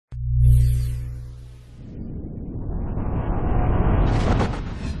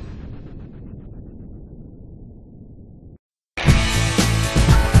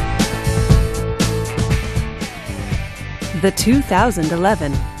The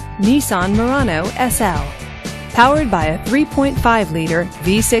 2011 Nissan Murano SL. Powered by a 3.5-liter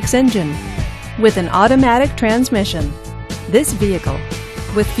V6 engine with an automatic transmission. This vehicle,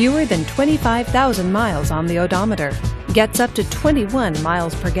 with fewer than 25,000 miles on the odometer, gets up to 21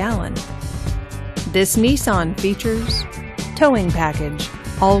 miles per gallon. This Nissan features towing package,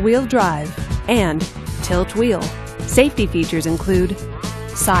 all-wheel drive, and tilt wheel. Safety features include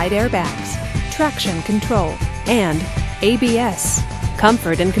side airbags, traction control, and ABS.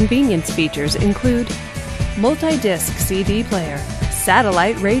 Comfort and convenience features include multi-disc CD player,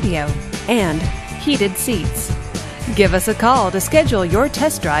 satellite radio, and heated seats. Give us a call to schedule your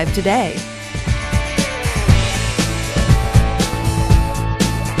test drive today.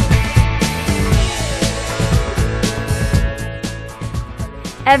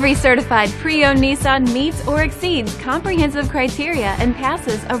 Every certified pre-owned Nissan meets or exceeds comprehensive criteria and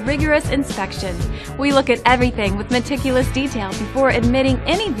passes a rigorous inspection. We look at everything with meticulous detail before admitting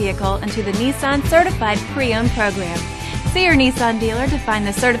any vehicle into the Nissan Certified Pre-Owned program. See your Nissan dealer to find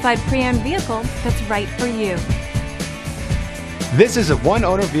the certified pre-owned vehicle that's right for you. This is a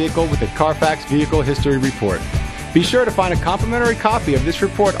one-owner vehicle with a Carfax Vehicle History Report. Be sure to find a complimentary copy of this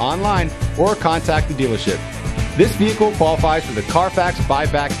report online or contact the dealership. This vehicle qualifies for the Carfax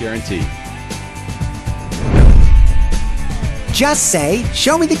buyback guarantee. Just say,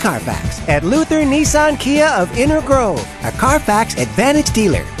 "Show me the Carfax" at Luther Nissan Kia of Inner Grove, a Carfax Advantage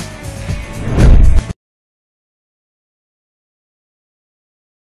dealer.